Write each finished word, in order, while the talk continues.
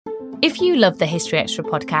If you love the History Extra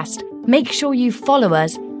podcast, make sure you follow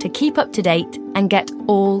us to keep up to date and get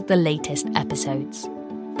all the latest episodes.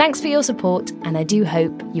 Thanks for your support, and I do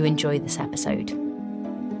hope you enjoy this episode.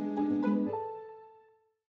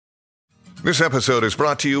 This episode is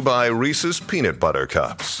brought to you by Reese's Peanut Butter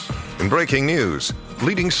Cups. In breaking news,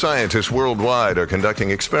 leading scientists worldwide are conducting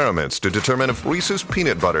experiments to determine if Reese's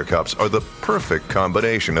Peanut Butter Cups are the perfect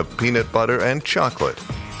combination of peanut butter and chocolate.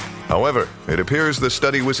 However, it appears the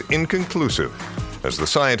study was inconclusive, as the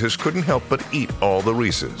scientists couldn't help but eat all the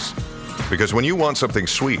Reese's. Because when you want something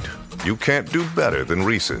sweet, you can't do better than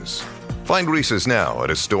Reese's. Find Reese's now at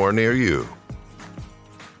a store near you.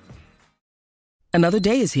 Another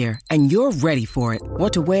day is here, and you're ready for it.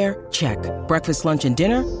 What to wear? Check. Breakfast, lunch, and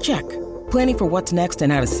dinner? Check. Planning for what's next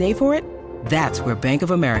and how to save for it? That's where Bank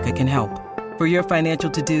of America can help. For your financial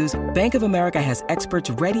to-dos, Bank of America has experts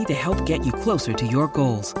ready to help get you closer to your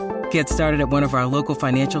goals. Get started at one of our local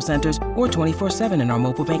financial centers or 24/7 in our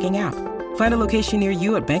mobile banking app. Find a location near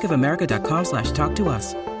you at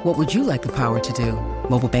bankofamerica.com/talktous. What would you like the power to do?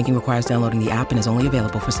 Mobile banking requires downloading the app and is only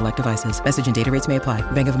available for select devices. Message and data rates may apply.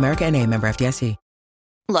 Bank of America N.A., member FDIC.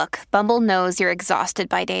 Look, Bumble knows you're exhausted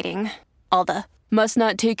by dating. All the, must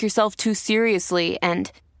not take yourself too seriously,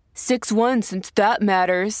 and 6'1" since that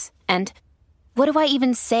matters, and what do I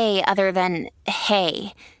even say other than,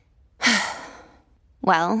 hey?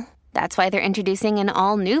 Well, that's why they're introducing an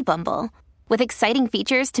all-new Bumble, with exciting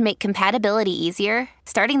features to make compatibility easier,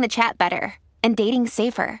 starting the chat better, and dating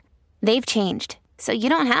safer. They've changed, so you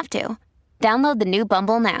don't have to. Download the new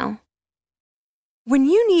Bumble now. When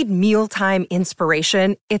you need mealtime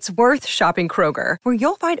inspiration, it's worth shopping Kroger, where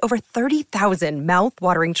you'll find over 30,000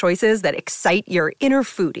 mouth-watering choices that excite your inner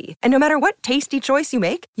foodie. And no matter what tasty choice you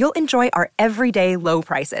make, you'll enjoy our everyday low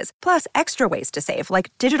prices, plus extra ways to save,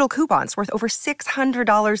 like digital coupons worth over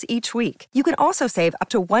 $600 each week. You can also save up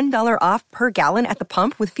to $1 off per gallon at the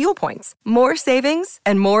pump with fuel points. More savings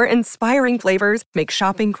and more inspiring flavors make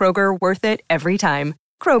shopping Kroger worth it every time.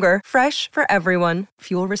 Kroger, fresh for everyone.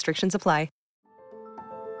 Fuel restrictions apply.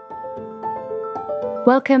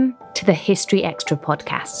 Welcome to the History Extra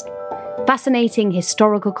podcast. Fascinating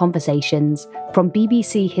historical conversations from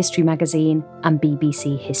BBC History Magazine and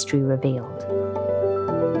BBC History Revealed.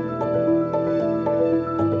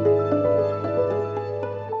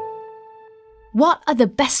 What are the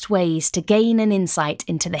best ways to gain an insight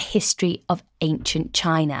into the history of ancient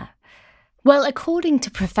China? Well, according to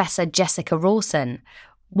Professor Jessica Rawson,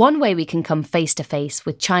 one way we can come face to face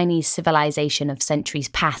with Chinese civilization of centuries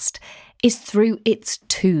past is through its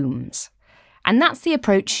tombs. And that's the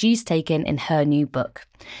approach she's taken in her new book,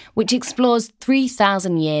 which explores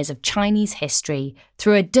 3,000 years of Chinese history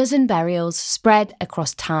through a dozen burials spread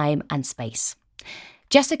across time and space.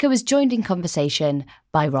 Jessica was joined in conversation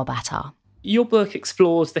by Rob Attar. Your book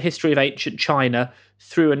explores the history of ancient China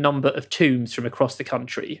through a number of tombs from across the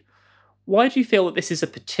country. Why do you feel that this is a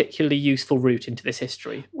particularly useful route into this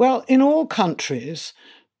history? Well, in all countries,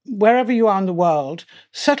 wherever you are in the world,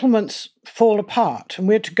 settlements fall apart. And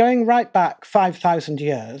we're going right back 5,000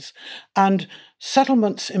 years. And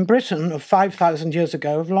settlements in Britain of 5,000 years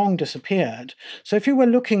ago have long disappeared. So if you were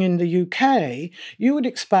looking in the UK, you would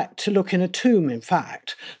expect to look in a tomb, in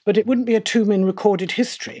fact, but it wouldn't be a tomb in recorded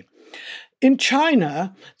history. In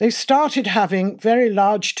China, they started having very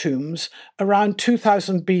large tombs around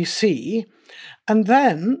 2000 BC, and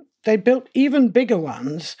then they built even bigger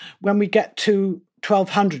ones when we get to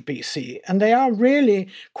 1200 BC, and they are really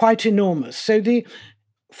quite enormous. So the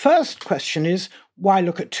first question is, why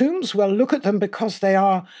look at tombs? Well, look at them because they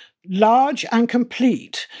are large and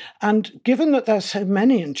complete, and given that there's so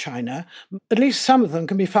many in China, at least some of them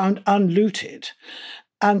can be found unlooted.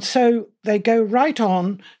 And so they go right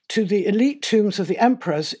on to the elite tombs of the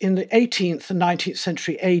emperors in the 18th and 19th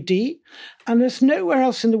century AD. And there's nowhere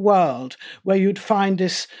else in the world where you'd find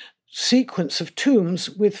this sequence of tombs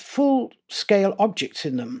with full-scale objects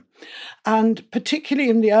in them. And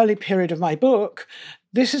particularly in the early period of my book,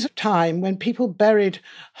 this is a time when people buried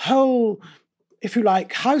whole, if you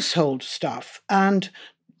like, household stuff and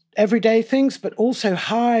everyday things, but also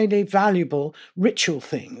highly valuable ritual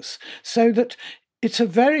things, so that it's a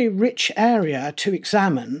very rich area to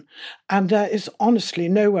examine, and there is honestly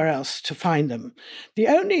nowhere else to find them. The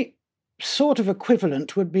only sort of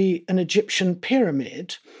equivalent would be an Egyptian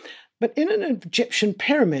pyramid, but in an Egyptian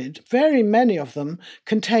pyramid, very many of them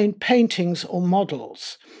contain paintings or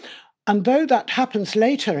models. And though that happens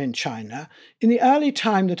later in China, in the early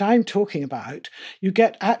time that I'm talking about, you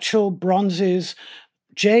get actual bronzes,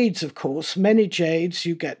 jades, of course, many jades.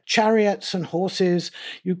 You get chariots and horses,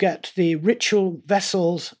 you get the ritual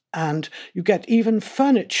vessels, and you get even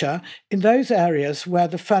furniture in those areas where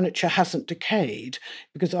the furniture hasn't decayed,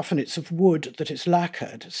 because often it's of wood that is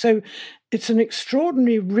lacquered. So it's an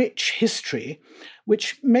extraordinarily rich history,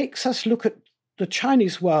 which makes us look at the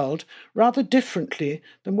Chinese world rather differently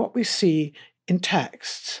than what we see in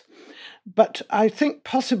texts. But I think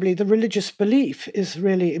possibly the religious belief is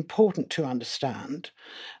really important to understand.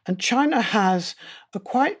 And China has a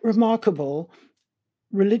quite remarkable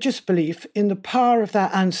religious belief in the power of their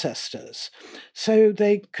ancestors. So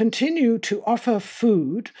they continue to offer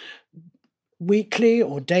food weekly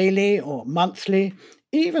or daily or monthly,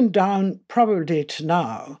 even down probably to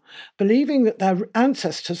now, believing that their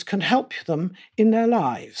ancestors can help them in their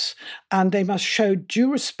lives, and they must show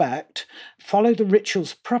due respect, follow the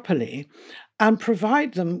rituals properly, and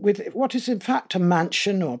provide them with what is in fact a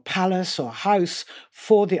mansion or palace or house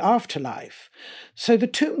for the afterlife. So the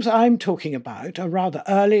tombs I'm talking about are rather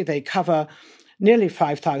early. They cover nearly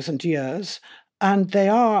 5,000 years, and they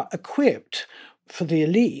are equipped for the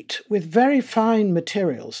elite with very fine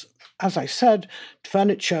materials. As I said,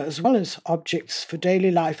 furniture as well as objects for daily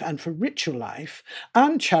life and for ritual life,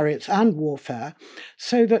 and chariots and warfare,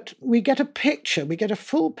 so that we get a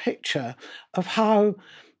full picture of how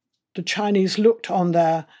the Chinese looked on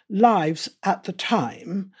their lives at the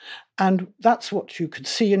time. And that's what you could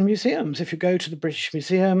see in museums. If you go to the British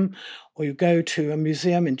Museum or you go to a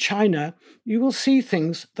museum in China, you will see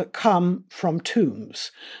things that come from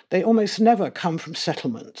tombs. They almost never come from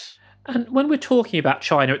settlements. And when we're talking about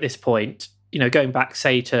China at this point, going back,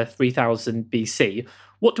 say, to 3000 BC,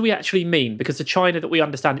 what do we actually mean? Because the China that we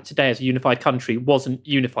understand it today as a unified country wasn't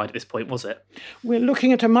unified at this point, was it? We're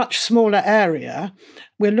looking at a much smaller area.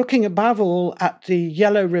 We're looking above all at the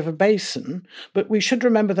Yellow River Basin, but we should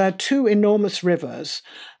remember there are two enormous rivers,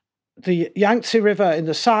 the Yangtze River in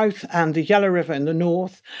the south and the Yellow River in the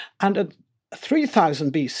north, and at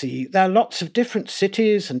 3000 BC, there are lots of different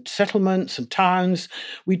cities and settlements and towns.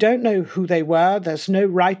 We don't know who they were. There's no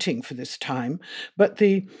writing for this time, but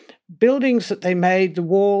the buildings that they made, the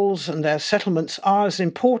walls and their settlements, are as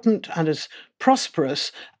important and as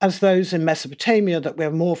prosperous as those in Mesopotamia that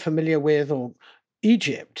we're more familiar with, or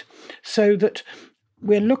Egypt. So that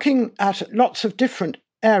we're looking at lots of different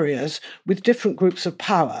areas with different groups of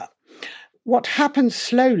power. What happens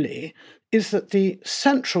slowly is that the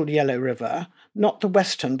central Yellow River, not the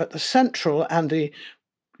western, but the central and the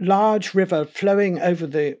large river flowing over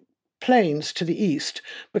the plains to the east,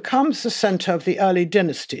 becomes the center of the early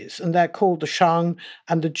dynasties, and they're called the Shang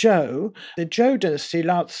and the Zhou. The Zhou dynasty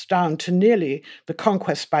lasts down to nearly the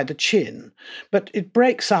conquest by the Qin, but it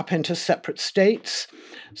breaks up into separate states.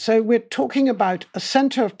 So we're talking about a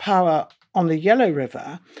center of power on the Yellow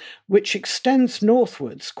River, which extends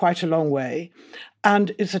northwards quite a long way,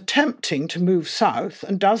 and is attempting to move south,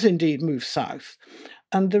 and does indeed move south.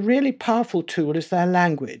 And the really powerful tool is their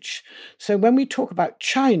language. So when we talk about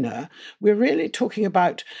China, we're really talking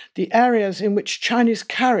about the areas in which Chinese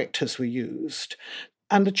characters were used.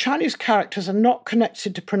 And the Chinese characters are not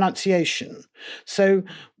connected to pronunciation. So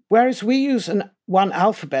whereas we use one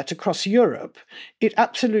alphabet across Europe, it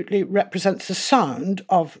absolutely represents the sound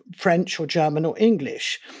of French or German or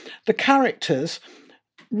English. The characters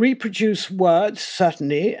reproduce words,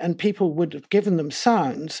 certainly, and people would have given them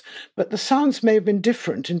sounds, but the sounds may have been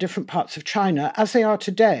different in different parts of China, as they are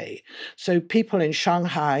today. So people in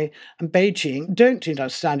Shanghai and Beijing don't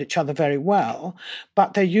understand each other very well,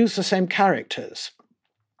 but they use the same characters.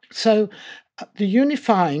 So the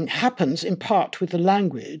unifying happens in part with the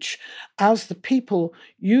language, as the people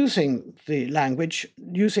using the language,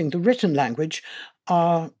 using the written language,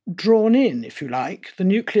 are drawn in, if you like. The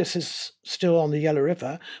nucleus is still on the Yellow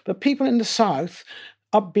River, but people in the south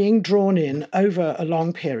are being drawn in over a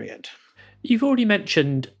long period. You've already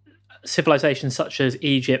mentioned civilizations such as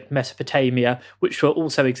Egypt, Mesopotamia, which were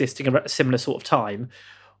also existing at a similar sort of time.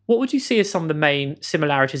 What would you see as some of the main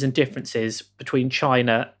similarities and differences between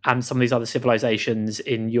China and some of these other civilizations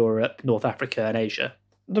in Europe, North Africa, and Asia?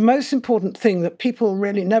 The most important thing that people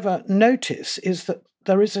really never notice is that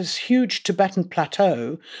there is this huge Tibetan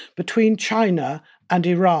plateau between China and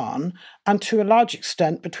Iran, and to a large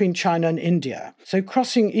extent between China and India. So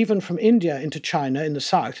crossing even from India into China in the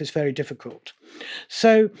south is very difficult.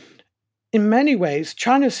 So in many ways,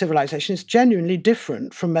 China's civilization is genuinely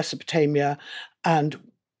different from Mesopotamia and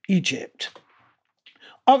Egypt.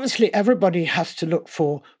 Obviously, everybody has to look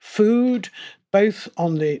for food, both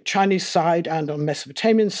on the Chinese side and on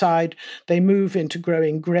Mesopotamian side. They move into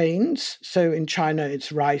growing grains. So in China, it's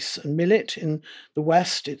rice and millet. In the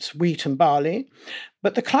West, it's wheat and barley.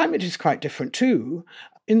 But the climate is quite different too.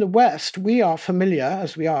 In the West, we are familiar,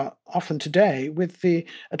 as we are often today, with the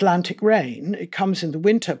Atlantic rain. It comes in the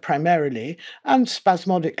winter primarily and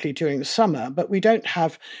spasmodically during the summer, but we don't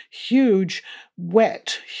have huge,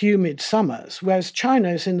 wet, humid summers, whereas China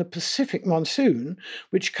is in the Pacific monsoon,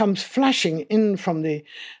 which comes flashing in from the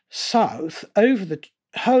south over the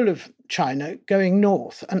whole of China going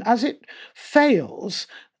north. And as it fails,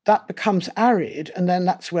 that becomes arid, and then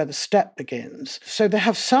that's where the steppe begins. So they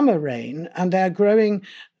have summer rain, and they're growing,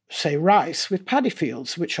 say, rice with paddy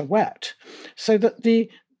fields, which are wet. So that the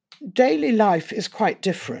daily life is quite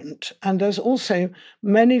different, and there's also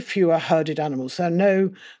many fewer herded animals. There are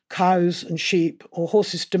no cows and sheep or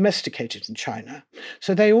horses domesticated in China.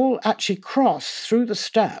 So they all actually cross through the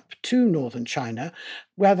steppe to northern China,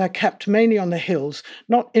 where they're kept mainly on the hills,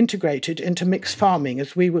 not integrated into mixed farming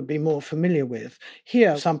as we would be more familiar with.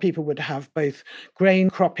 Here, some people would have both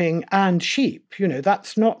grain cropping and sheep.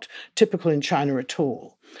 That's not typical in China at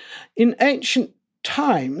all. In ancient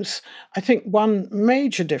times, I think one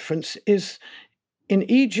major difference is in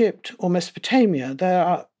Egypt or Mesopotamia, there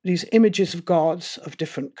are these images of gods of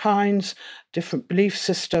different kinds, different belief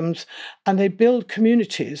systems, and they build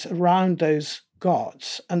communities around those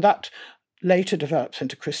gods. And that later develops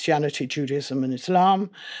into Christianity, Judaism, and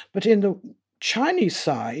Islam. But in the Chinese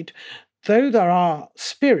side, though there are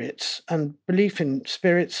spirits and belief in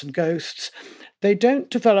spirits and ghosts, they don't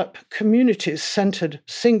develop communities centered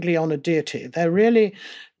singly on a deity. They're really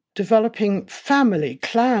developing family,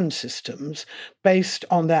 clan systems based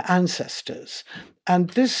on their ancestors. And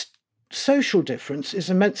this social difference is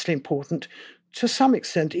immensely important, to some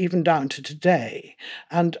extent, even down to today.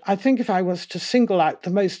 And I think if I was to single out the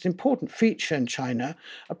most important feature in China,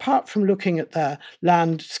 apart from looking at their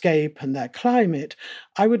landscape and their climate,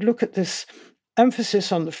 I would look at this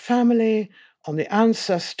emphasis on the family, on the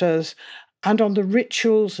ancestors, and on the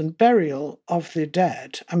rituals and burial of the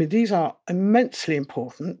dead. I mean, these are immensely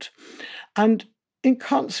important. And in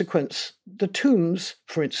consequence, the tombs,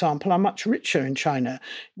 for example, are much richer in China.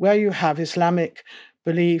 Where you have Islamic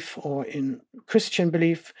belief or in Christian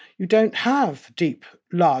belief, you don't have deep,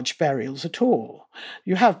 large burials at all.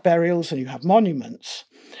 You have burials and you have monuments.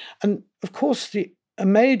 And of course, a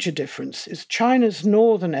major difference is China's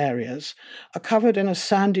northern areas are covered in a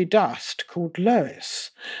sandy dust called loess,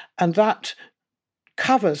 and that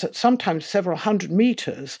covers at sometimes several hundred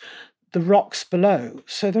meters the rocks below.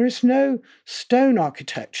 So there is no stone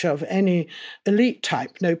architecture of any elite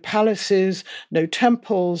type, no palaces, no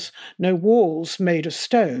temples, no walls made of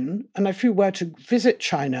stone. And if you were to visit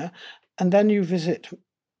China and then you visit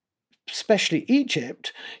especially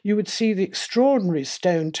Egypt, you would see the extraordinary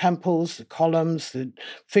stone temples, the columns, the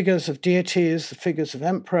figures of deities, the figures of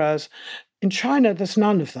emperors. In China, there's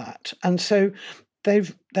none of that. And so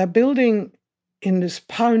they're building in this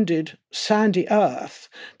pounded, sandy earth.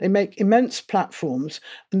 They make immense platforms,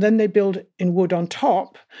 and then they build in wood on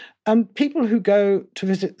top. And people who go to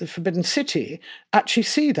visit the Forbidden City actually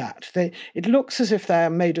see that. It looks as if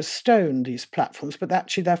they're made of stone, these platforms, but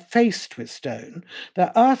actually they're faced with stone.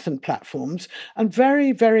 They're earthen platforms and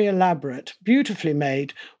very, very elaborate, beautifully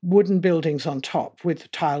made wooden buildings on top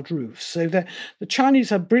with tiled roofs. So the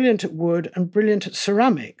Chinese are brilliant at wood and brilliant at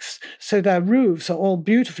ceramics. So their roofs are all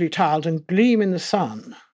beautifully tiled and gleam in the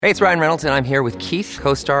sun. Hey, it's Ryan Reynolds, and I'm here with Keith,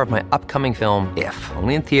 co-star of my upcoming film, If,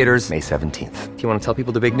 only in theaters May 17th. Do you want to tell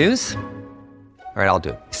people the big news? All right, I'll do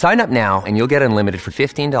it. Sign up now and you'll get unlimited for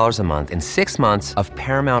 $15 a month and 6 months of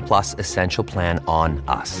Paramount Plus Essential Plan on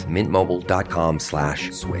us.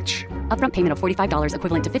 MintMobile.com/switch. Upfront payment of $45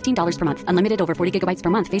 equivalent to $15 per month. Unlimited over 40 gigabytes per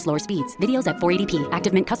month. Face lower speeds. Videos at 480p.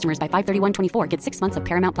 Active Mint customers by 531.24 get 6 months of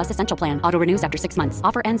Paramount Plus Essential Plan. Auto renews after 6 months.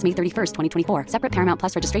 Offer ends May 31st, 2024. Separate Paramount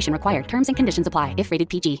Plus registration required. Terms and conditions apply if rated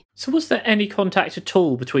PG. So was there any contact at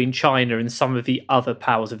all between China and some of the other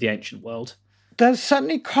powers of the ancient world? There's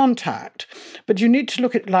certainly contact, but you need to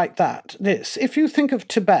look at it like that. If you think of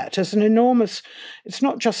Tibet as an enormous, it's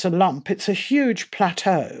not just a lump, it's a huge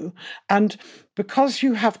plateau. And because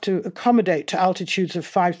you have to accommodate to altitudes of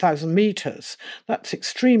 5,000 meters, that's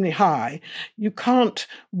extremely high, you can't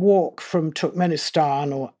walk from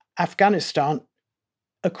Turkmenistan or Afghanistan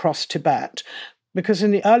across Tibet. Because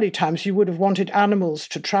in the early times, you would have wanted animals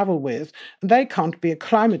to travel with, and they can't be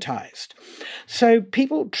acclimatized. So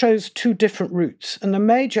people chose two different routes, and the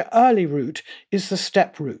major early route is the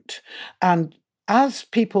steppe route. And as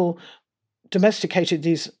people domesticated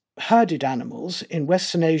these herded animals in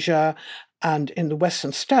Western Asia and in the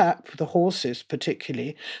Western steppe, the horses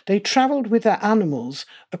particularly, they travelled with their animals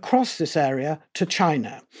across this area to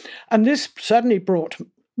China. And this certainly brought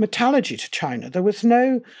metallurgy to China. There was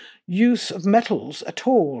no use of metals at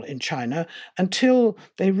all in China until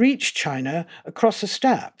they reached China across the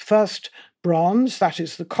steppe. First bronze, that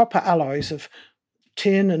is the copper alloys of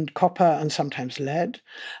tin and copper and sometimes lead,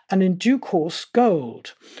 and in due course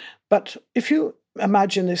gold. But if you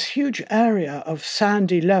imagine this huge area of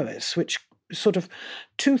sandy loess, which is sort of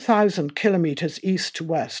 2,000 kilometres east to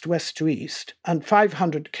west, west to east, and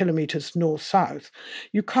 500 kilometres north-south,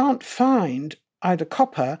 you can't find either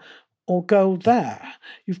copper or gold there.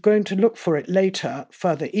 You're going to look for it later,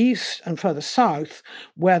 further east and further south,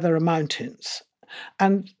 where there are mountains.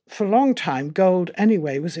 And for a long time, gold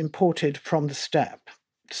anyway was imported from the steppe.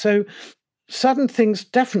 So southern things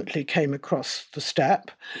definitely came across the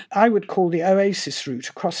steppe. I would call the oasis route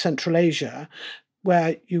across Central Asia,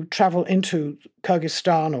 where you travel into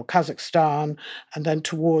Kyrgyzstan or Kazakhstan and then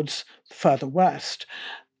towards further west.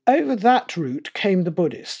 Over that route came the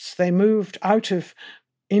Buddhists. They moved out of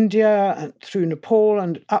India and through Nepal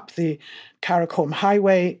and up the Karakoram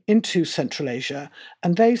Highway into Central Asia,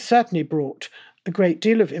 and they certainly brought a great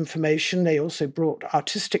deal of information. They also brought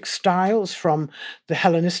artistic styles from the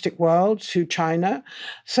Hellenistic world to China.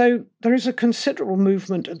 So there is a considerable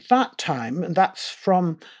movement at that time, and that's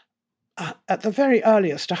from at the very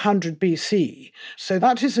earliest 100 BC. So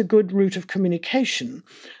that is a good route of communication,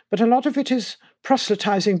 but a lot of it is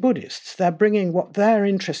proselytizing Buddhists. They're bringing what they're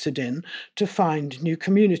interested in to find new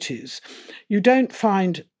communities. You don't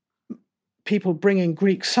find people bringing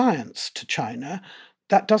Greek science to China.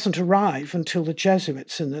 That doesn't arrive until the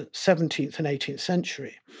Jesuits in the 17th and 18th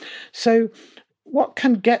century. So what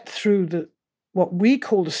can get through what we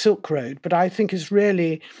call the Silk Road, but I think is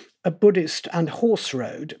really a Buddhist and horse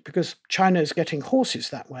road, because China is getting horses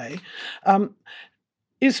that way,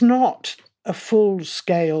 is not a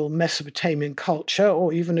full-scale Mesopotamian culture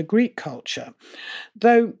or even a Greek culture.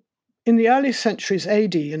 Though in the early centuries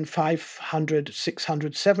AD, in 500,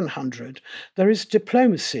 600, 700, there is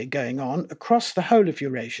diplomacy going on across the whole of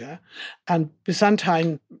Eurasia, and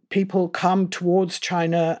Byzantine people come towards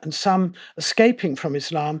China, and some escaping from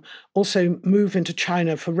Islam also move into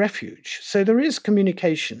China for refuge. So there is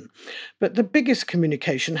communication, but the biggest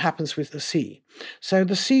communication happens with the sea. So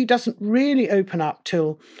the sea doesn't really open up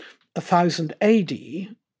till 1000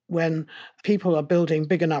 AD, when people are building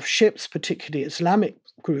big enough ships, particularly Islamic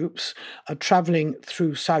groups, are traveling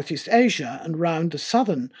through Southeast Asia and round the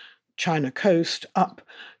southern China coast up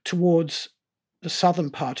towards the southern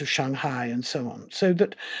part of Shanghai and so on. So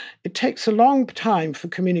that it takes a long time for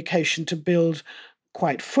communication to build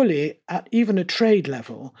quite fully at even a trade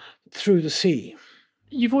level through the sea.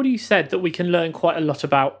 You've already said that we can learn quite a lot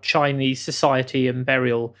about Chinese society and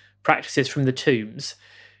burial practices from the tombs.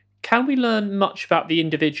 Can we learn much about the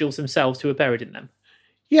individuals themselves who are buried in them?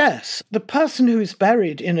 Yes, the person who's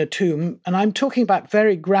buried in a tomb, and I'm talking about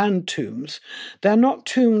very grand tombs, they're not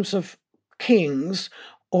tombs of kings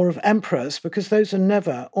or of emperors, because those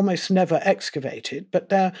are almost never excavated, but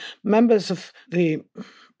they're members of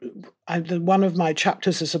one of my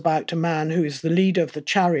chapters is about a man who is the leader of the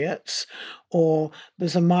chariots, or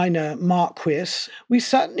there's a minor marquis. We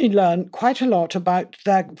certainly learn quite a lot about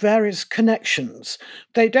their various connections.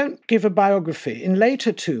 They don't give a biography. In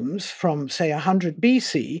later tombs, from, say, 100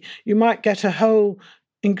 BC, you might get a whole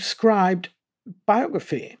inscribed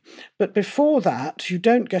biography. But before that, you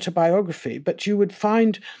don't get a biography, but you would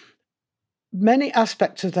find many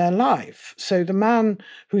aspects of their life. So the man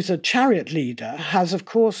who's a chariot leader has, of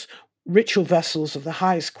course, ritual vessels of the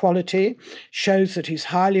highest quality, shows that he's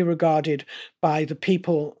highly regarded by the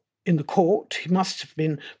people in the court. He must have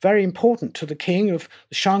been very important to the king of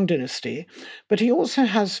the Shang dynasty, but he also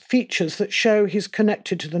has features that show he's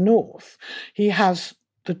connected to the north. He has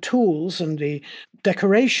the tools and the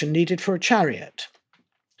decoration needed for a chariot.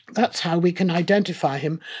 That's how we can identify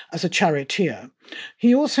him as a charioteer.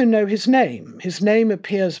 He also knows his name. His name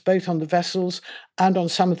appears both on the vessels and on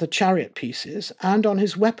some of the chariot pieces and on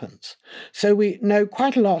his weapons. So we know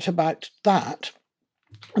quite a lot about that.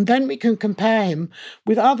 And then we can compare him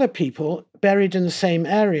with other people buried in the same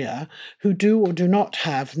area who do or do not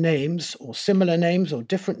have names or similar names or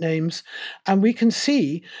different names. And we can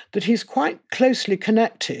see that he's quite closely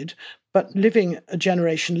connected, but living a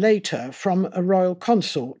generation later, from a royal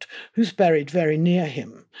consort who's buried very near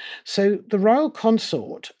him. So the royal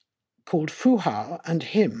consort, called Fu Hao, and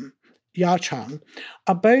him, Yachang,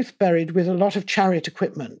 are both buried with a lot of chariot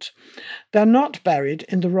equipment. They're not buried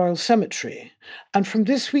in the royal cemetery, and from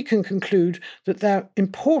this we can conclude that they're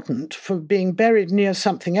important for being buried near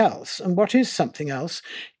something else. And what is something else?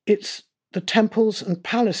 It's the temples and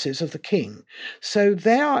palaces of the king. So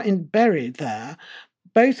they are buried there,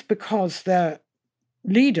 both because they're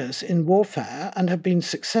leaders in warfare and have been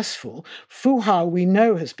successful. Fu Hao, we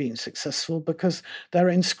know, has been successful because there are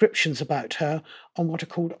inscriptions about her on what are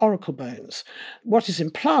called oracle bones. What is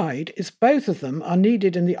implied is both of them are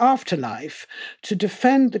needed in the afterlife to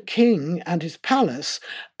defend the king and his palace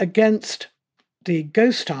against the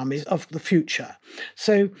ghost armies of the future.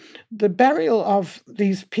 So the burial of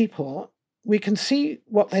these people, we can see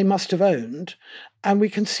what they must have owned, and we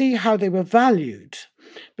can see how they were valued,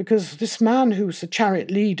 because this man who was the chariot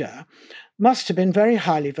leader must have been very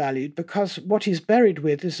highly valued, because what he's buried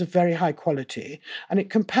with is of very high quality, and it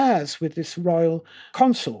compares with this royal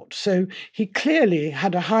consort. So he clearly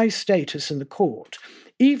had a high status in the court,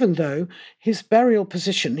 even though his burial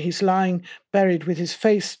position, he's lying buried with his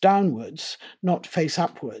face downwards, not face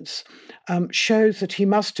upwards, shows that he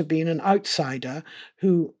must have been an outsider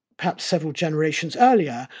who, perhaps several generations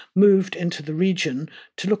earlier, moved into the region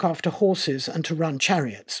to look after horses and to run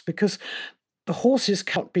chariots, because the horses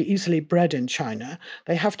can't be easily bred in China.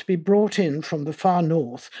 They have to be brought in from the far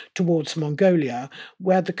north towards Mongolia,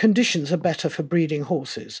 where the conditions are better for breeding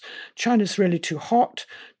horses. China's really too hot,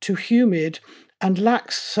 too humid, and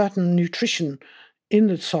lacks certain nutrition in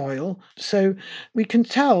the soil. So we can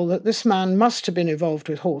tell that this man must have been involved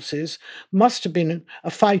with horses, must have been a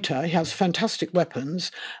fighter. He has fantastic weapons,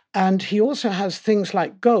 and he also has things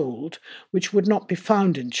like gold, which would not be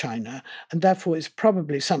found in China, and therefore is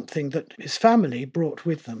probably something that his family brought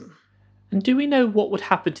with them. And do we know what would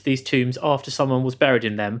happen to these tombs after someone was buried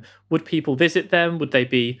in them? Would people visit them? Would they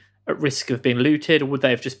be at risk of being looted, or would they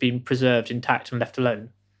have just been preserved intact and left alone?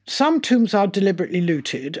 Some tombs are deliberately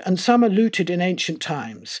looted, and some are looted in ancient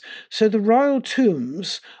times. So the royal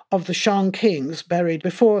tombs of the Shang kings buried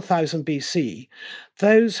before 1000 BC,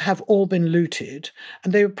 those have all been looted,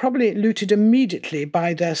 and they were probably looted immediately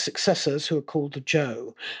by their successors, who are called the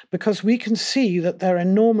Zhou, because we can see that there are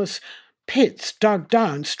enormous pits dug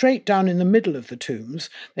down, straight down in the middle of the tombs.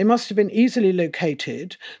 They must have been easily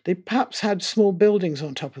located. They perhaps had small buildings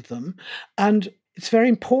on top of them, and it's very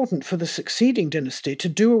important for the succeeding dynasty to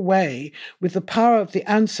do away with the power of the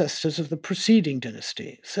ancestors of the preceding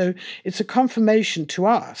dynasty. So it's a confirmation to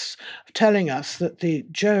us, telling us that the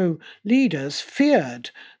Zhou leaders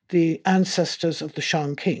feared the ancestors of the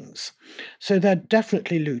Shang kings. So they're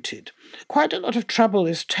definitely looted. Quite a lot of trouble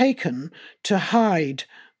is taken to hide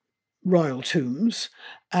royal tombs,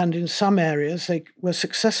 and in some areas they were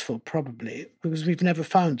successful, probably, because we've never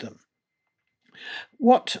found them.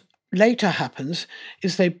 What later happens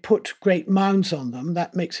is they put great mounds on them.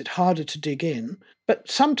 That makes it harder to dig in. But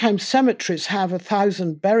sometimes cemeteries have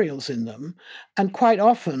 1,000 burials in them, and quite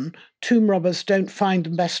often tomb robbers don't find the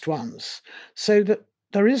best ones. So that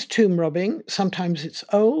there is tomb robbing. Sometimes it's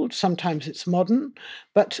old, sometimes it's modern,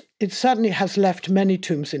 but it certainly has left many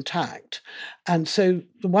tombs intact. And so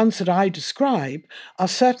the ones that I describe are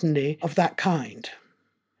certainly of that kind.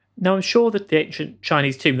 Now, I'm sure that the ancient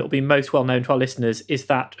Chinese tomb that will be most well known to our listeners is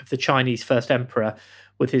that of the Chinese first emperor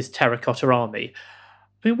with his terracotta army.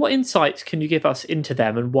 I mean, what insights can you give us into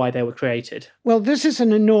them and why they were created? Well, this is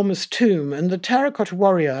an enormous tomb, and the terracotta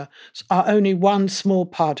warriors are only one small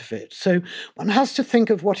part of it. So one has to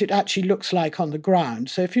think of what it actually looks like on the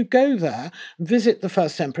ground. So if you go there and visit the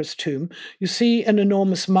first emperor's tomb, you see an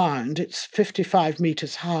enormous mound. It's 55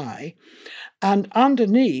 meters high. And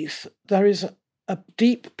underneath, there is a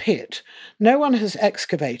deep pit. No one has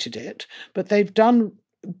excavated it, but they've done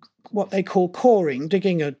what they call coring,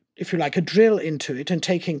 digging a drill into it and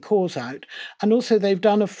taking cores out. And also they've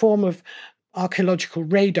done a form of archaeological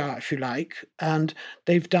radar, if you like, and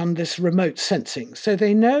they've done this remote sensing. So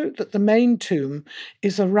they know that the main tomb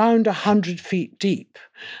is around 100 feet deep.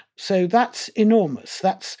 So that's enormous.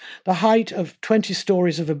 That's the height of 20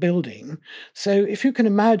 stories of a building. So if you can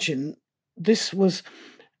imagine, this was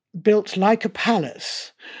built like a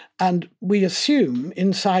palace, and we assume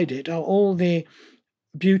inside it are all the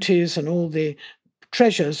beauties and all the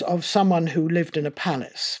treasures of someone who lived in a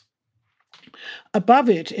palace. Above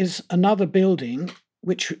it is another building,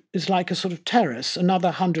 which is like a sort of terrace, another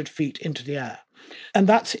 100 feet into the air. And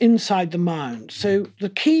that's inside the mound. So the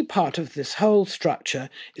key part of this whole structure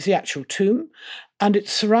is the actual tomb, and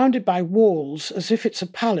it's surrounded by walls as if it's a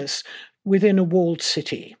palace within a walled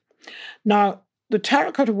city. Now, the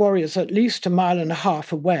terracotta warriors are at least 1.5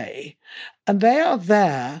 miles away, and they are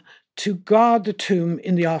there to guard the tomb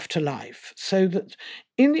in the afterlife, so that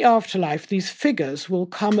in the afterlife these figures will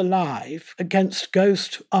come alive against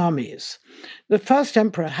ghost armies. The first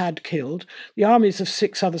emperor had killed the armies of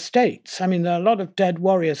 6 other states. I mean, there are a lot of dead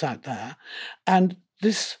warriors out there, and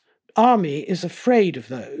this army is afraid of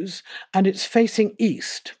those, and it's facing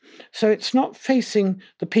east. So it's not facing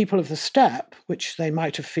the people of the steppe, which they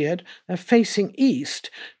might have feared. They're facing east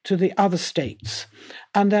to the other states.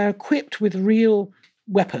 And they're equipped with real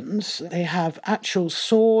weapons. They have actual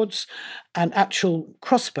swords and actual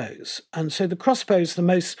crossbows. And so the crossbow is the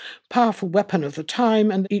most powerful weapon of the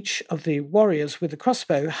time, and each of the warriors with the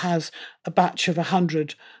crossbow has a batch of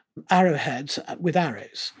 100 arrowheads with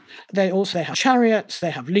arrows. They also have chariots,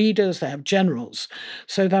 they have leaders, they have generals.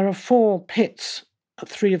 So there are 4 pits,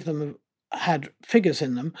 3 of them had figures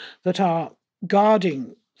in them, that are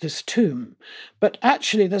guarding this tomb. But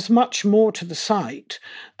actually there's much more to the site,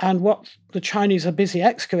 and what the Chinese are busy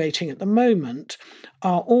excavating at the moment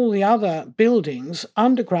are all the other buildings,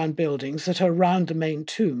 underground buildings, that are around the main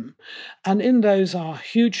tomb. And in those are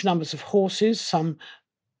huge numbers of horses, some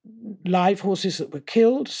live horses that were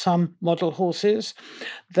killed, some model horses.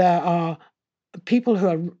 There are people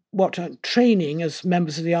who are training as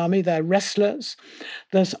members of the army. They're wrestlers.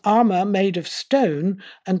 There's armour made of stone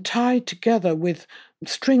and tied together with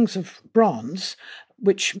strings of bronze,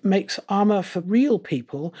 which makes armour for real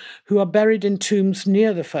people who are buried in tombs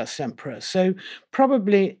near the first emperor. So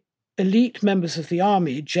probably elite members of the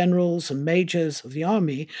army, generals and majors of the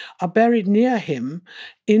army, are buried near him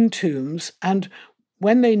in tombs, and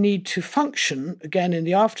when they need to function again in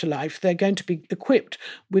the afterlife, they're going to be equipped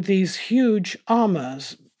with these huge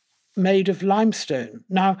armours made of limestone.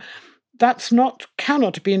 Now,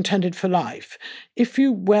 cannot be intended for life. If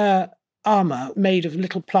you wear armour made of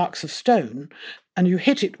little plaques of stone and you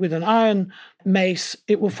hit it with an iron mace,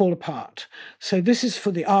 it will fall apart. So this is for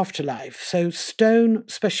the afterlife. So stone,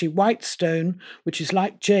 especially white stone, which is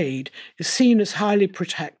like jade, is seen as highly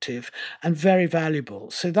protective and very valuable.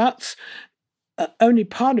 So that's only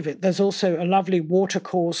part of it. There's also a lovely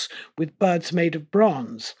watercourse with birds made of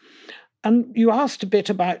bronze. And you asked a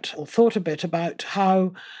bit about, or thought a bit about,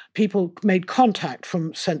 how people made contact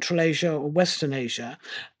from Central Asia or Western Asia.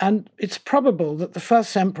 And it's probable that the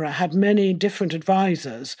first emperor had many different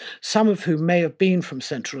advisors, some of whom may have been from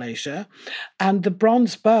Central Asia. And the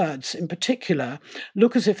bronze birds in particular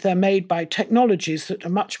look as if they're made by technologies that are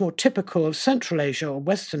much more typical of Central Asia or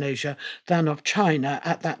Western Asia than of China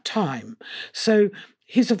at that time. So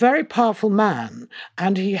he's a very powerful man,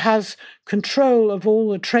 and he has control of all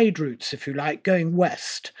the trade routes, if you like, going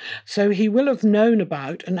west. So he will have known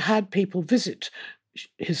about and had people visit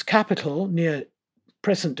his capital near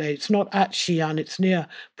present day. It's not at Xi'an, it's near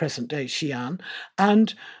present day Xi'an.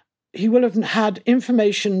 And he will have had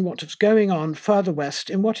information what is going on further west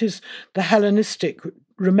in what is the Hellenistic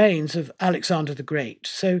remains of Alexander the Great.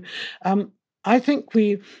 So I think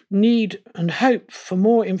we need and hope for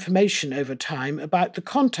more information over time about the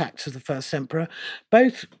contacts of the first emperor,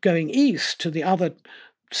 both going east to the other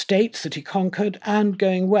states that he conquered and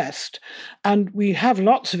going west. And we have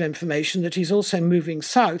lots of information that he's also moving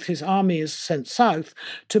south. His army is sent south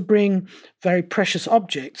to bring very precious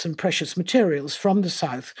objects and precious materials from the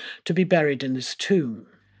south to be buried in this tomb.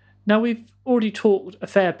 Now, we've already talked a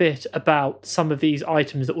fair bit about some of these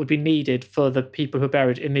items that would be needed for the people who are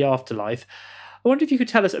buried in the afterlife. I wonder if you could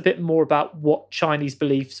tell us a bit more about what Chinese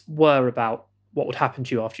beliefs were about what would happen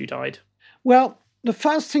to you after you died. Well, the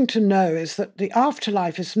first thing to know is that the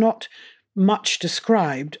afterlife is not much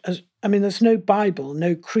described. There's no Bible,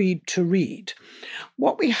 no creed to read.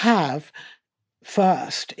 What we have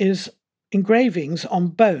first is engravings on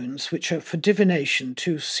bones, which are for divination,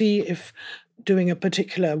 to see if doing a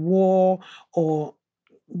particular war or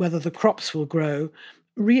whether the crops will grow,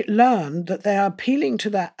 learn that they are appealing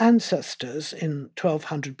to their ancestors in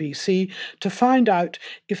 1200 BC to find out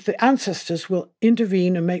if the ancestors will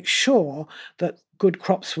intervene and make sure that good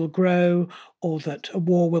crops will grow or that a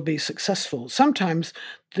war will be successful. Sometimes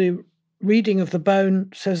the reading of the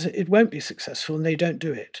bone says it won't be successful and they don't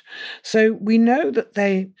do it. So we know that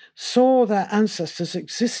they saw their ancestors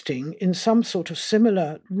existing in some sort of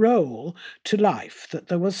similar role to life, that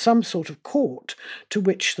there was some sort of court to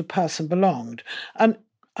which the person belonged. And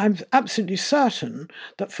I'm absolutely certain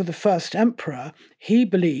that for the first emperor, he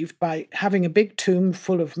believed by having a big tomb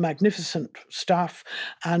full of magnificent stuff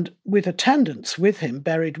and with attendants with him,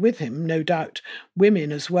 buried with him, no doubt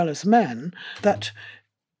women as well as men, that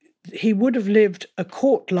he would have lived a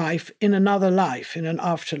court life in another life, in an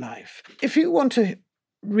afterlife. If you want to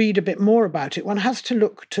read a bit more about it, one has to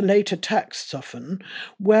look to later texts often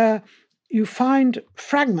where you find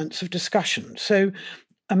fragments of discussion. So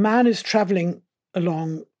a man is travelling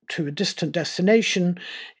along to a distant destination,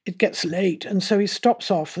 it gets late, and so he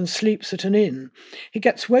stops off and sleeps at an inn. He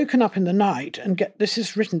gets woken up in the night, and this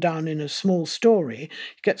is written down in a small story,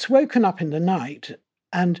 he gets woken up in the night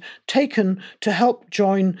and taken to help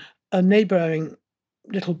join a neighbouring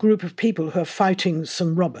little group of people who are fighting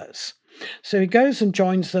some robbers. So he goes and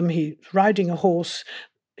joins them. He's riding a horse.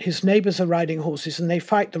 His neighbours are riding horses, and they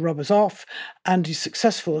fight the robbers off, and he's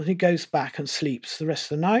successful, and he goes back and sleeps the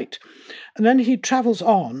rest of the night. And then he travels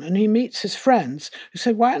on, and he meets his friends, who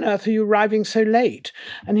said, "Why on earth are you arriving so late?"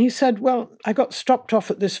 And he said, "Well, I got stopped off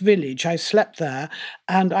at this village. I slept there,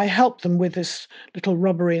 and I helped them with this little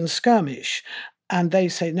robbery and skirmish." And they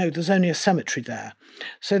say, "No, there's only a cemetery there."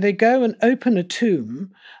 So they go and open a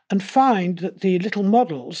tomb and find that the little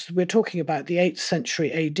models, we're talking about the 8th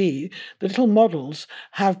century AD, the little models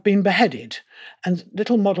have been beheaded, and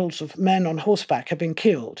little models of men on horseback have been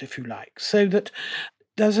killed, if you like. So that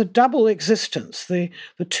there's a double existence. The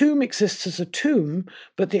tomb exists as a tomb,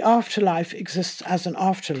 but the afterlife exists as an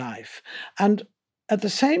afterlife. And at the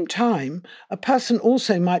same time, a person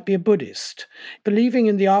also might be a Buddhist. Believing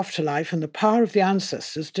in the afterlife and the power of the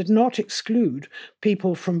ancestors did not exclude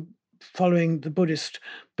people from following the Buddhist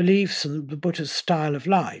beliefs and the Buddhist style of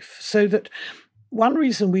life. So that one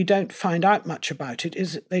reason we don't find out much about it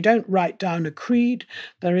is that they don't write down a creed.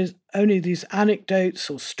 There is only these anecdotes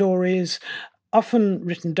or stories, often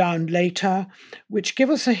written down later, which give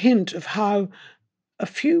us a hint of how a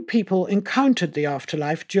few people encountered the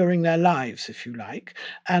afterlife during their lives, if you like,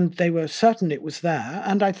 and they were certain it was there.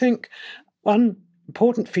 And I think one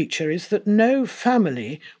important feature is that no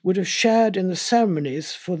family would have shared in the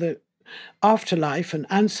ceremonies for the afterlife and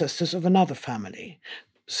ancestors of another family.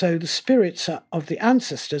 So the spirits of the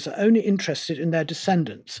ancestors are only interested in their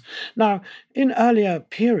descendants. Now, in earlier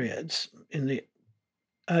periods, in the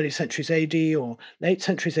early centuries AD or late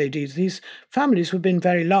centuries AD, these families would have been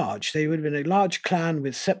very large. They would have been a large clan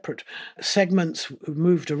with separate segments who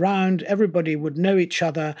moved around. Everybody would know each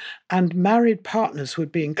other, and married partners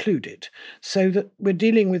would be included. So that we're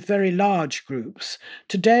dealing with very large groups.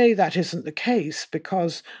 Today, that isn't the case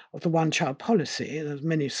because of the one-child policy. There's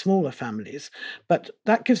many smaller families, but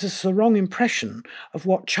that gives us the wrong impression of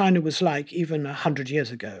what China was like even 100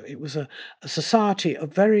 years ago. It was a society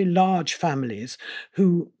of very large families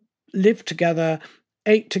who lived together,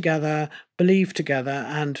 ate together, believed together,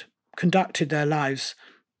 and conducted their lives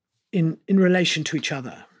in relation to each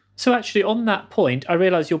other. So actually, on that point, I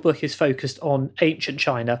realise your book is focused on ancient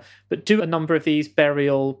China, but do a number of these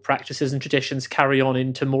burial practices and traditions carry on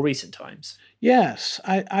into more recent times? Yes,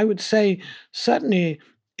 I would say certainly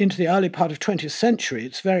into the early part of 20th century,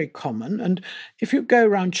 it's very common. And if you go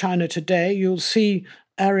around China today, you'll see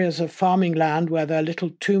areas of farming land where there are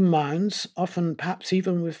little tomb mounds, often perhaps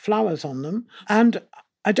even with flowers on them. And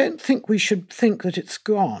I don't think we should think that it's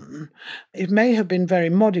gone. It may have been very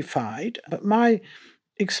modified, but my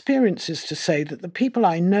experience is to say that the people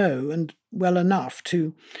I know and well enough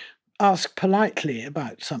to ask politely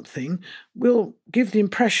about something will give the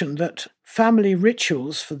impression that family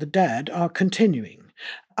rituals for the dead are continuing.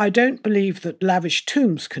 I don't believe that lavish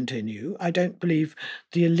tombs continue. I don't believe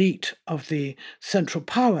the elite of the Central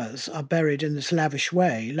Powers are buried in this lavish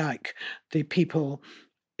way like the people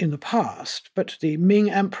in the past, but the Ming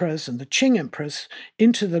emperors and the Qing emperors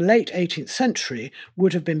into the late 18th century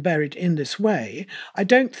would have been buried in this way. I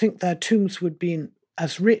don't think their tombs would be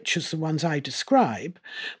as rich as the ones I describe,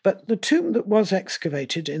 but the tomb that was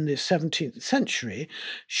excavated in the 17th century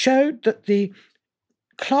showed that the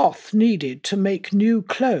cloth needed to make new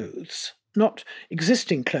clothes, not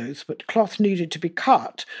existing clothes, but cloth needed to be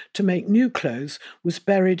cut to make new clothes, was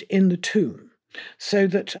buried in the tomb. So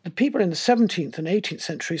that the people in the 17th and 18th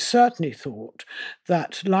century certainly thought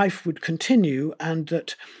that life would continue and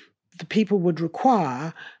that the people would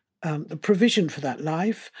require the provision for that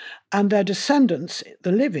life, and their descendants,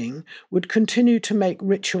 the living, would continue to make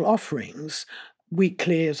ritual offerings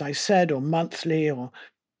weekly, as I said, or monthly or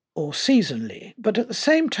seasonally. But at the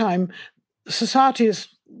same time, society is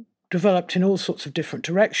developed in all sorts of different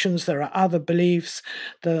directions. There are other beliefs.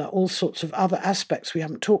 There are all sorts of other aspects we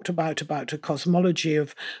haven't talked about a cosmology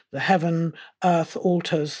of the heaven, earth,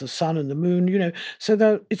 altars, the sun and the moon,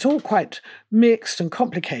 So it's all quite mixed and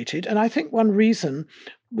complicated. And I think one reason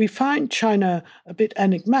we find China a bit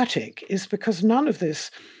enigmatic is because none of this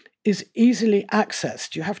is easily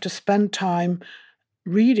accessed. You have to spend time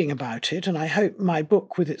reading about it, and I hope my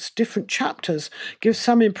book with its different chapters gives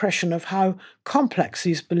some impression of how complex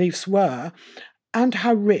these beliefs were and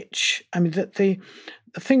how rich. I mean, that the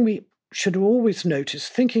thing we should always notice,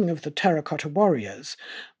 thinking of the terracotta warriors,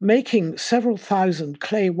 making several thousand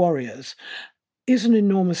clay warriors is an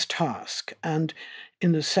enormous task. And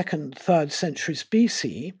in the 2nd, 3rd centuries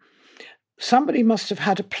BC, somebody must have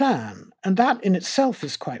had a plan. And that in itself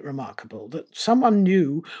is quite remarkable, that someone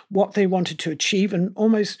knew what they wanted to achieve and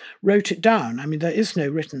almost wrote it down. I mean, there is no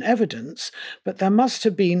written evidence, but there must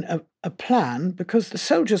have been a plan, because the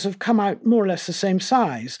soldiers have come out more or less the same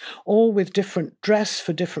size, all with different dress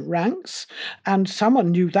for different ranks. And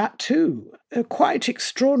someone knew that too. Quite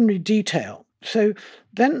extraordinary detail. So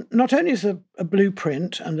then not only is there a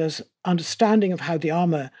blueprint and there's understanding of how the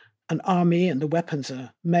armour and army and the weapons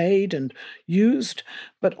are made and used,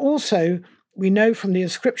 but also we know from the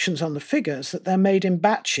inscriptions on the figures that they're made in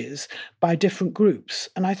batches by different groups.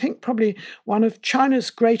 And I think probably one of China's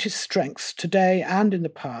greatest strengths today and in the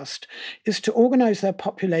past is to organize their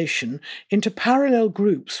population into parallel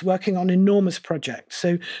groups working on enormous projects.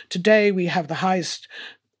 So today we have the highest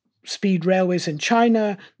speed railways in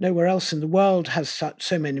China. Nowhere else in the world has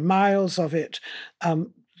so many miles of it.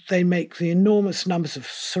 They make the enormous numbers of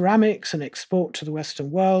ceramics and export to the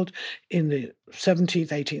Western world in the 17th,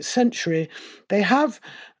 18th century. They have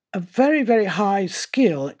a very, very high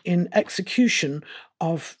skill in execution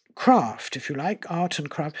of craft, if you like, art and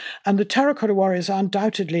craft. And the terracotta warriors are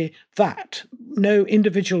undoubtedly that. No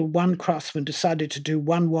individual one craftsman decided to do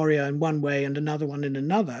one warrior in one way and another one in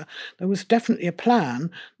another. There was definitely a plan,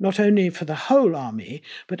 not only for the whole army,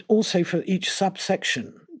 but also for each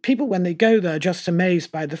subsection. People, when they go there, are just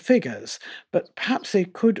amazed by the figures, but perhaps they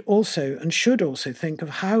could also and should also think of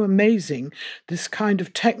how amazing this kind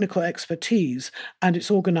of technical expertise and its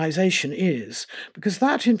organization is, because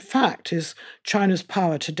that, in fact, is China's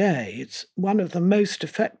power today. It's one of the most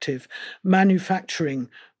effective manufacturing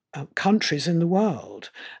countries in the world,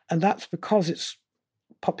 and that's because its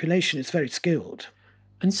population is very skilled.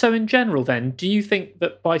 And so in general then, do you think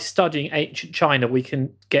that by studying ancient China we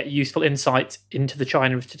can get useful insights into the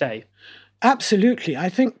China of today? Absolutely. I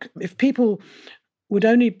think if people would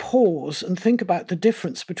only pause and think about the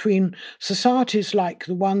difference between societies like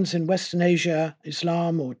the ones in Western Asia,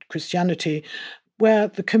 Islam or Christianity, where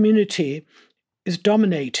the community is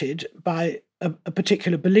dominated by a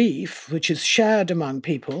particular belief which is shared among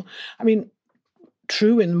people. I mean,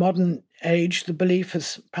 true in modern age, the belief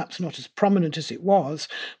is perhaps not as prominent as it was,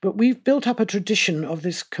 but we've built up a tradition of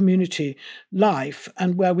this community life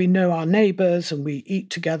and where we know our neighbours and we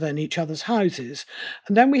eat together in each other's houses.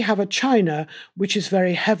 And then we have a China which is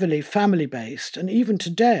very heavily family-based. And even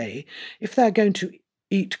today, if they're going to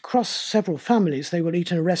eat across several families, they will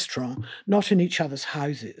eat in a restaurant, not in each other's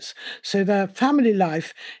houses. So their family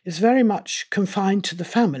life is very much confined to the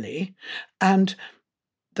family, and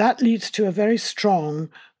that leads to a very strong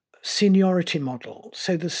seniority model.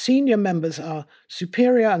 So the senior members are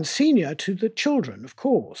superior and senior to the children, of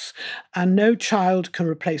course, and no child can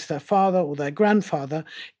replace their father or their grandfather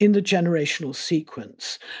in the generational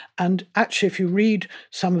sequence. And actually, if you read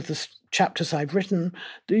some of the chapters I've written,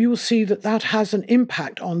 you will see that that has an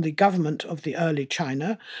impact on the government of the early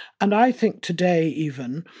China. And I think today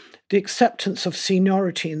even, the acceptance of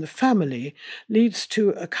seniority in the family leads to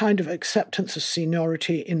a kind of acceptance of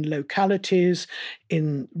seniority in localities,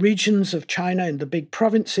 in regions of China, in the big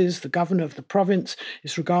provinces. The governor of the province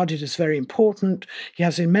is regarded as very important. He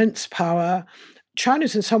has immense power. China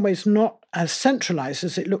is in some ways not as centralized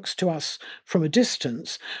as it looks to us from a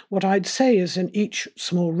distance. What I'd say is in each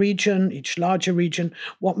small region, each larger region,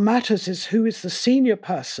 what matters is who is the senior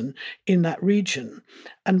person in that region.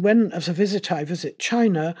 And when, as a visitor, I visit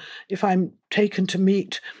China, if I'm taken to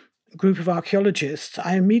meet a group of archaeologists,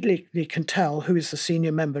 I immediately can tell who is the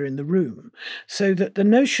senior member in the room. So that the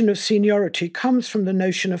notion of seniority comes from the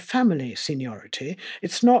notion of family seniority.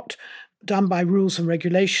 It's not done by rules and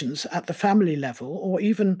regulations at the family level or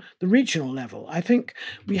even the regional level. I think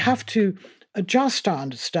we have to adjust our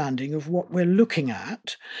understanding of what we're looking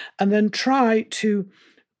at and then try to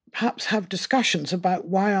perhaps have discussions about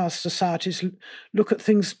why our societies look at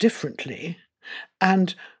things differently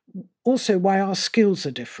and also why our skills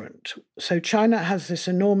are different. So China has this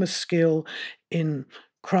enormous skill in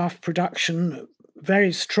craft production,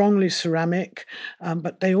 very strongly ceramic,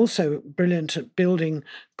 but they also brilliant at building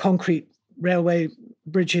concrete railway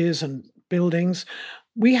bridges and buildings.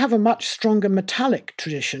 We have a much stronger metallic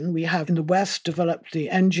tradition. We have in the West developed the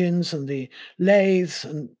engines and the lathes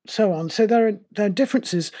and so on. So there are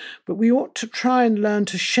differences, but we ought to try and learn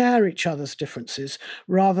to share each other's differences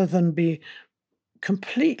rather than be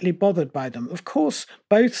completely bothered by them. Of course,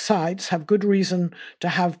 both sides have good reason to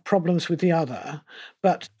have problems with the other.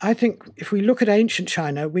 But I think if we look at ancient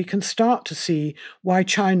China, we can start to see why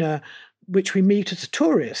China, which we meet as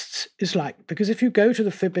tourists, is like. Because if you go to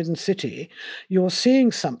the Forbidden City, you're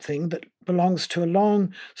seeing something that belongs to a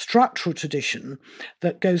long structural tradition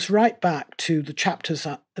that goes right back to the chapters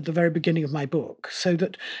at the very beginning of my book. So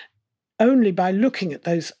that only by looking at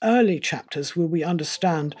those early chapters will we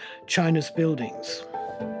understand China's buildings.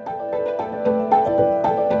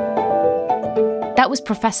 That was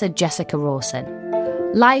Professor Jessica Rawson.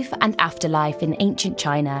 Life and Afterlife in Ancient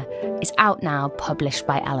China is out now, published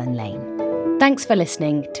by Alan Lane. Thanks for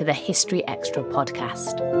listening to the History Extra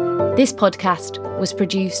podcast. This podcast was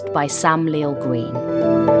produced by Sam Leal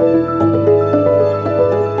Green.